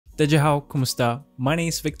Dajahaw, kumusta? My name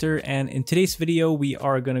is Victor, and in today's video we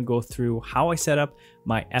are going to go through how I set up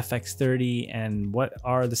my FX30 and what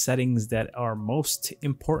are the settings that are most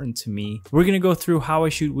important to me. We're going to go through how I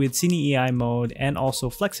shoot with Cine EI mode and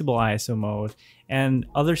also flexible ISO mode and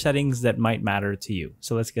other settings that might matter to you.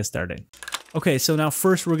 So let's get started. Okay, so now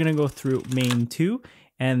first we're going to go through main 2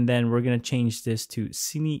 and then we're going to change this to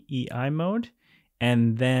Cine EI mode,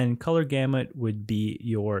 and then color gamut would be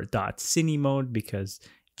your .cine mode because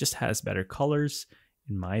just has better colors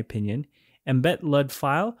in my opinion. Embed LUT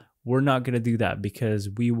file, we're not going to do that because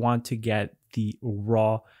we want to get the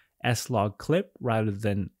raw S-Log clip rather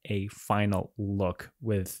than a final look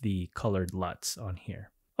with the colored LUTs on here.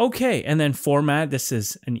 Okay, and then format, this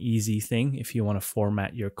is an easy thing. If you want to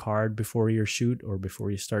format your card before your shoot or before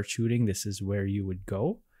you start shooting, this is where you would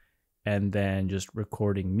go. And then just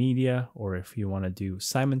recording media, or if you want to do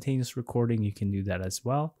simultaneous recording, you can do that as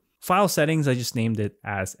well. File settings, I just named it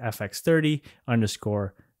as FX30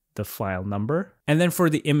 underscore the file number. And then for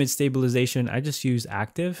the image stabilization, I just use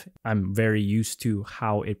active. I'm very used to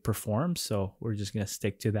how it performs, so we're just gonna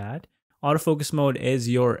stick to that. Autofocus mode is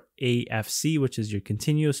your AFC, which is your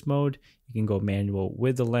continuous mode. You can go manual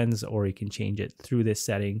with the lens or you can change it through this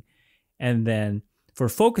setting. And then for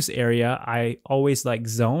focus area, I always like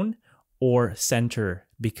zone or center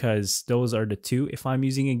because those are the two. If I'm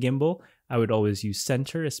using a gimbal, I would always use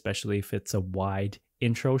center, especially if it's a wide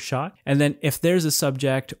intro shot. And then if there's a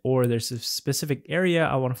subject or there's a specific area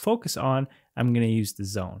I want to focus on, I'm going to use the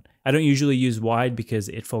zone. I don't usually use wide because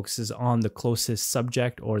it focuses on the closest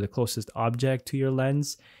subject or the closest object to your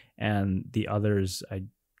lens, and the others I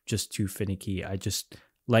just too finicky. I just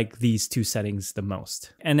like these two settings the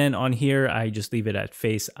most. And then on here, I just leave it at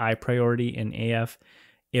face eye priority in AF.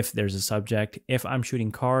 If there's a subject, if I'm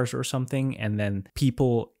shooting cars or something and then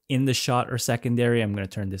people in the shot are secondary, I'm going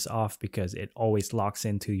to turn this off because it always locks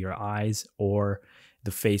into your eyes or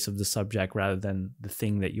the face of the subject rather than the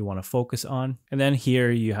thing that you want to focus on. And then here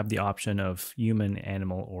you have the option of human,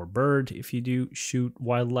 animal, or bird if you do shoot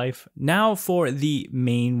wildlife. Now for the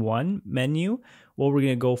main one menu, what we're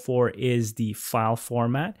going to go for is the file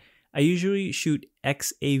format. I usually shoot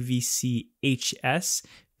XAVC HS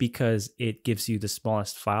because it gives you the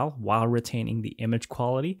smallest file while retaining the image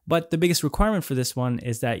quality. But the biggest requirement for this one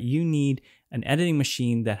is that you need an editing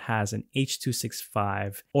machine that has an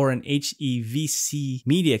H.265 or an HEVC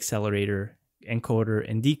media accelerator, encoder,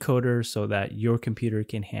 and decoder so that your computer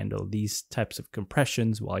can handle these types of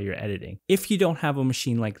compressions while you're editing. If you don't have a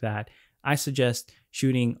machine like that, I suggest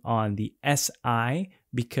shooting on the SI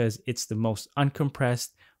because it's the most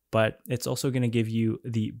uncompressed, but it's also going to give you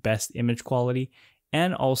the best image quality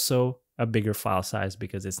and also a bigger file size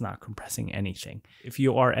because it's not compressing anything. If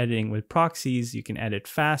you are editing with proxies, you can edit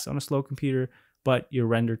fast on a slow computer, but your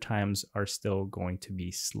render times are still going to be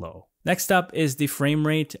slow. Next up is the frame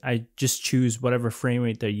rate. I just choose whatever frame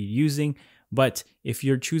rate that you're using, but if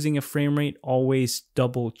you're choosing a frame rate, always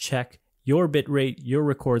double check your bitrate, your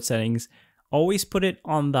record settings. Always put it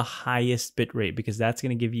on the highest bitrate because that's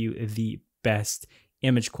going to give you the best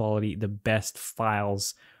image quality, the best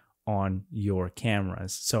files on your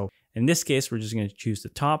cameras. So in this case, we're just going to choose the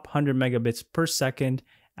top 100 megabits per second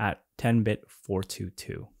at 10-bit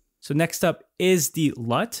 422. So next up is the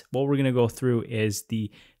LUT. What we're going to go through is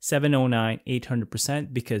the 709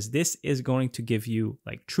 800% because this is going to give you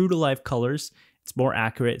like true to life colors. It's more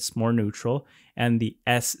accurate, it's more neutral. And the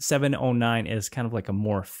S709 is kind of like a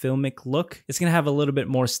more filmic look. It's gonna have a little bit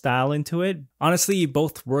more style into it. Honestly,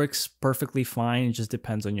 both works perfectly fine. It just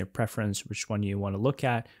depends on your preference, which one you wanna look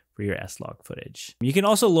at for your S-Log footage. You can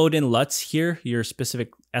also load in LUTs here, your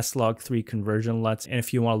specific S-Log 3 conversion LUTs. And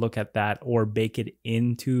if you wanna look at that or bake it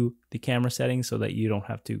into the camera settings so that you don't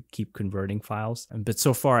have to keep converting files. But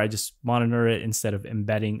so far, I just monitor it instead of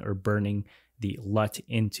embedding or burning the LUT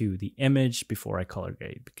into the image before I color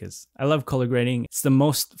grade because I love color grading. It's the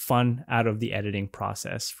most fun out of the editing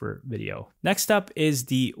process for video. Next up is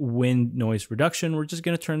the wind noise reduction. We're just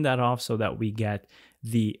going to turn that off so that we get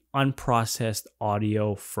the unprocessed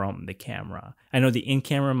audio from the camera. I know the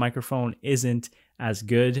in-camera microphone isn't as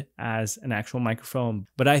good as an actual microphone,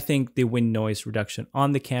 but I think the wind noise reduction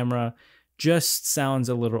on the camera just sounds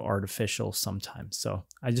a little artificial sometimes, so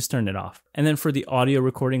I just turned it off. And then for the audio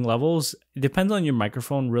recording levels, it depends on your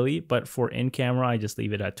microphone really, but for in-camera, I just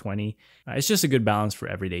leave it at 20. It's just a good balance for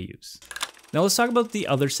everyday use. Now let's talk about the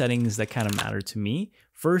other settings that kind of matter to me.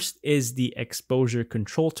 First is the exposure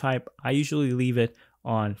control type. I usually leave it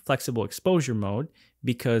on flexible exposure mode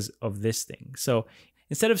because of this thing. So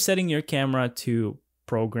instead of setting your camera to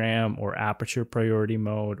program or aperture priority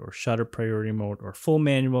mode or shutter priority mode or full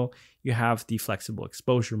manual, you have the flexible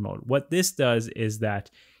exposure mode. What this does is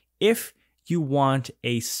that if you want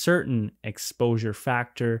a certain exposure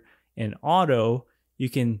factor in auto, you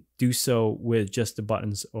can do so with just the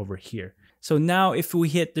buttons over here. So now if we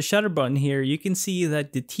hit the shutter button here, you can see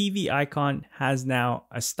that the TV icon has now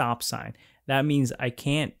a stop sign. That means I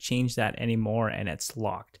can't change that anymore and it's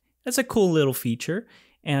locked. That's a cool little feature.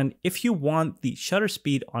 And if you want the shutter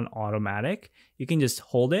speed on automatic, you can just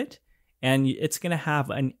hold it and it's gonna have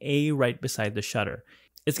an A right beside the shutter.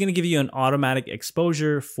 It's gonna give you an automatic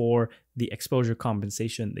exposure for the exposure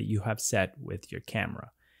compensation that you have set with your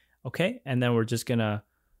camera. Okay, and then we're just gonna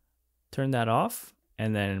turn that off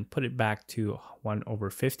and then put it back to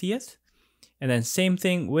 1/50th. And then same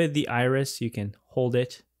thing with the iris, you can hold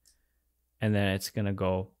it and then it's gonna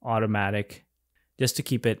go automatic just to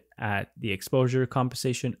keep it at the exposure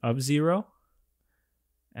compensation of 0.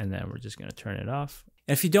 And then we're just gonna turn it off.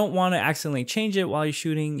 And if you don't wanna accidentally change it while you're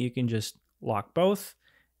shooting, you can just lock both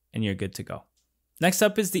and you're good to go. Next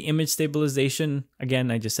up is the image stabilization.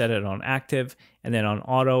 Again, I just set it on active and then on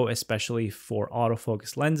auto, especially for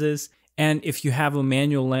autofocus lenses. And if you have a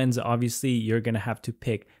manual lens, obviously you're gonna have to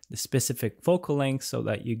pick the specific focal length so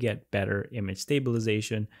that you get better image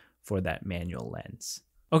stabilization for that manual lens.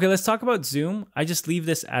 Okay, let's talk about zoom. I just leave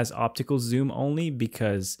this as optical zoom only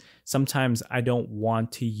because sometimes I don't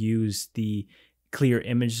want to use the clear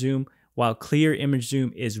image zoom. While clear image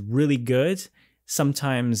zoom is really good,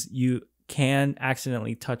 sometimes you can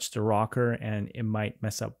accidentally touch the rocker and it might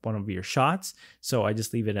mess up one of your shots. So I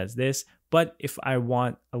just leave it as this. But if I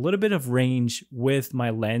want a little bit of range with my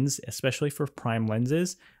lens, especially for prime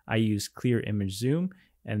lenses, I use clear image zoom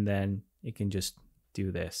and then it can just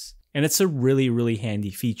do this. And it's a really, really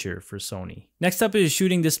handy feature for Sony. Next up is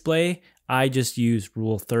shooting display. I just use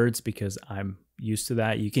rule of thirds because I'm used to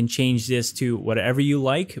that. You can change this to whatever you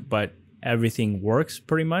like, but everything works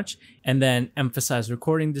pretty much. And then emphasize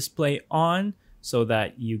recording display on so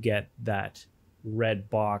that you get that red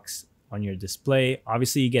box on your display.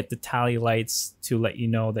 Obviously you get the tally lights to let you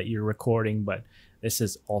know that you're recording, but this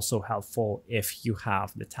is also helpful if you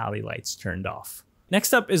have the tally lights turned off.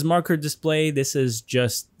 Next up is marker display. This is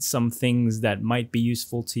just some things that might be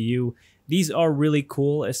useful to you. These are really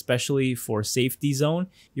cool, especially for safety zone.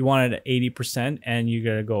 You want it at 80% and you're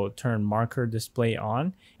gonna go turn marker display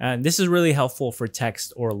on. And this is really helpful for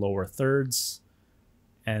text or lower thirds.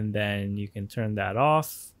 And then you can turn that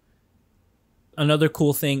off. Another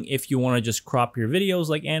cool thing, if you wanna just crop your videos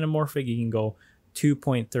like anamorphic, you can go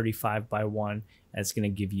 2.35 by 1. And it's gonna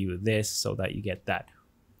give you this so that you get that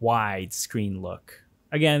wide screen look.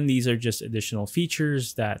 Again, these are just additional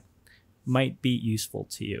features that might be useful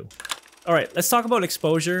to you. All right, let's talk about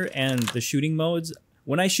exposure and the shooting modes.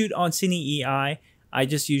 When I shoot on Cine EI, I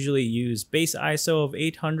just usually use base ISO of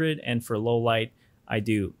 800, and for low light, I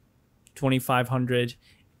do 2500.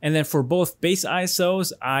 And then for both base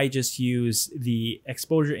ISOs, I just use the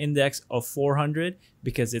exposure index of 400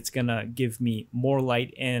 because it's gonna give me more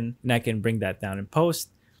light in and I can bring that down in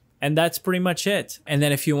post. And that's pretty much it. And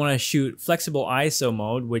then if you want to shoot flexible ISO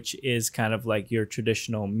mode, which is kind of like your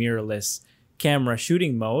traditional mirrorless camera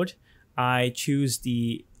shooting mode, I choose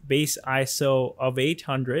the base ISO of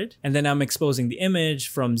 800. And then I'm exposing the image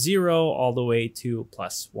from 0 all the way to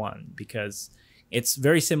 +1 because it's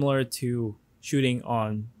very similar to shooting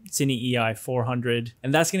on Cine EI 400.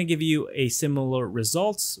 And that's going to give you a similar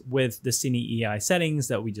results with the Cine EI settings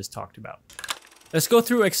that we just talked about. Let's go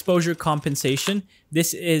through exposure compensation.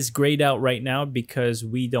 This is grayed out right now because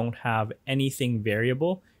we don't have anything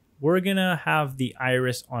variable. We're gonna have the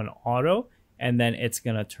iris on auto and then it's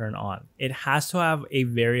gonna turn on. It has to have a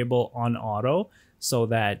variable on auto so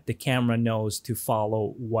that the camera knows to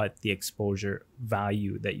follow what the exposure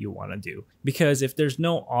value that you wanna do. Because if there's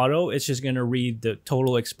no auto, it's just gonna read the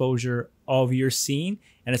total exposure of your scene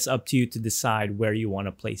and it's up to you to decide where you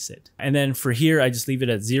wanna place it. And then for here, I just leave it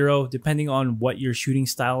at 0. Depending on what your shooting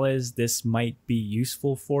style is, this might be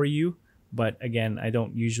useful for you. But again, I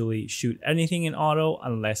don't usually shoot anything in auto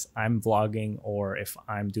unless I'm vlogging or if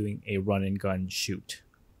I'm doing a run and gun shoot.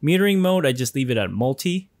 Metering mode, I just leave it at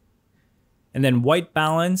multi. And then white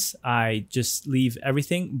balance, I just leave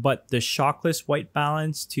everything but the shockless white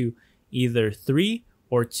balance to either 3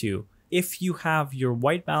 or 2. If you have your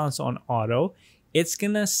white balance on auto, it's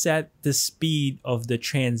gonna set the speed of the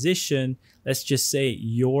transition. Let's just say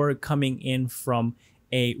you're coming in from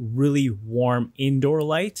a really warm indoor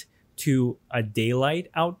light to a daylight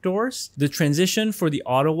outdoors. The transition for the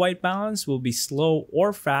auto white balance will be slow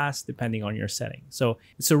or fast depending on your setting. So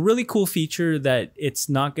it's a really cool feature that it's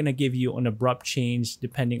not gonna give you an abrupt change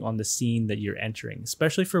depending on the scene that you're entering,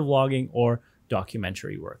 especially for vlogging or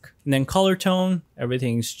documentary work. And then color tone,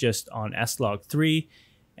 everything's just on S-Log 3.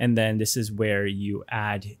 And then this is where you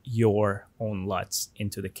add your own LUTs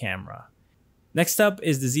into the camera. Next up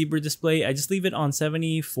is the zebra display. I just leave it on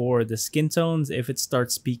 70 for the skin tones. If it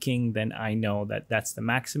starts speaking, then I know that that's the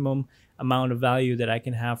maximum amount of value that I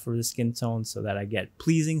can have for the skin tone so that I get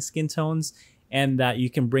pleasing skin tones, and that you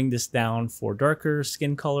can bring this down for darker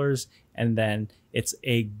skin colors, and then it's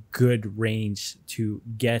a good range to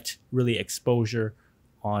get really exposure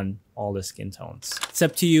on all the skin tones. It's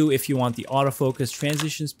up to you if you want the autofocus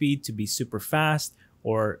transition speed to be super fast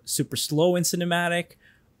or super slow in cinematic,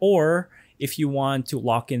 or if you want to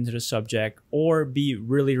lock into the subject or be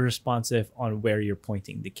really responsive on where you're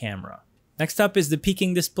pointing the camera. Next up is the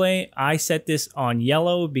peaking display. I set this on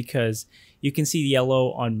yellow because you can see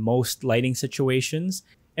yellow on most lighting situations.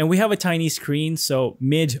 And we have a tiny screen, so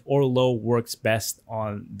mid or low works best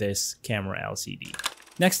on this camera LCD.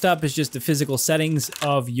 Next up is just the physical settings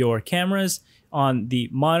of your cameras. On the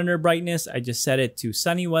monitor brightness, I just set it to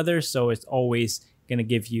sunny weather, so it's always gonna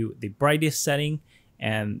give you the brightest setting,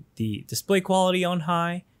 and the display quality on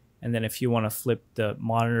high. And then if you wanna flip the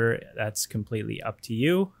monitor, that's completely up to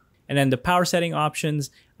you. And then the power setting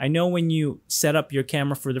options, I know when you set up your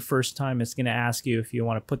camera for the first time, it's gonna ask you if you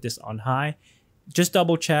wanna put this on high. Just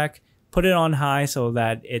double check, put it on high so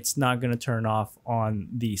that it's not gonna turn off on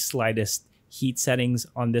the slightest heat settings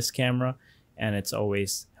on this camera, and it's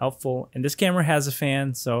always helpful. And this camera has a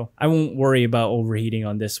fan, so I won't worry about overheating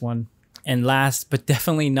on this one. And last but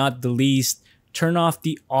definitely not the least, turn off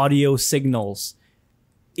the audio signals.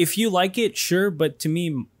 If you like it, sure, but to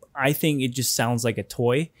me, I think it just sounds like a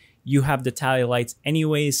toy. You have the tally lights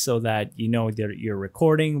anyways so that you know that you're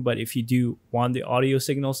recording, but if you do want the audio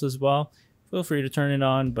signals as well, feel free to turn it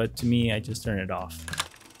on, but to me, I just turn it off.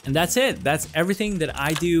 And that's it. That's everything that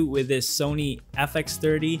I do with this Sony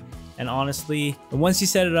FX30. And honestly, once you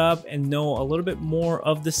set it up and know a little bit more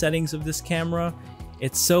of the settings of this camera,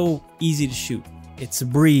 it's so easy to shoot. It's a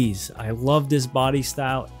breeze. I love this body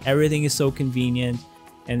style. Everything is so convenient.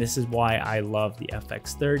 And this is why I love the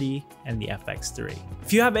FX30 and the FX3.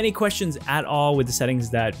 If you have any questions at all with the settings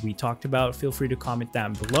that we talked about, feel free to comment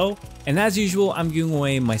down below. And as usual, I'm giving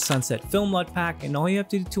away my Sunset Film LUT pack, and all you have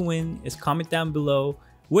to do to win is comment down below,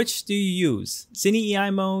 which do you use, Cine EI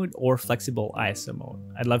mode or flexible ISO mode?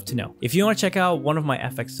 I'd love to know. If you want to check out one of my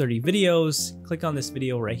FX30 videos, click on this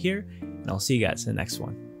video right here, and I'll see you guys in the next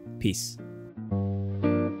one. Peace.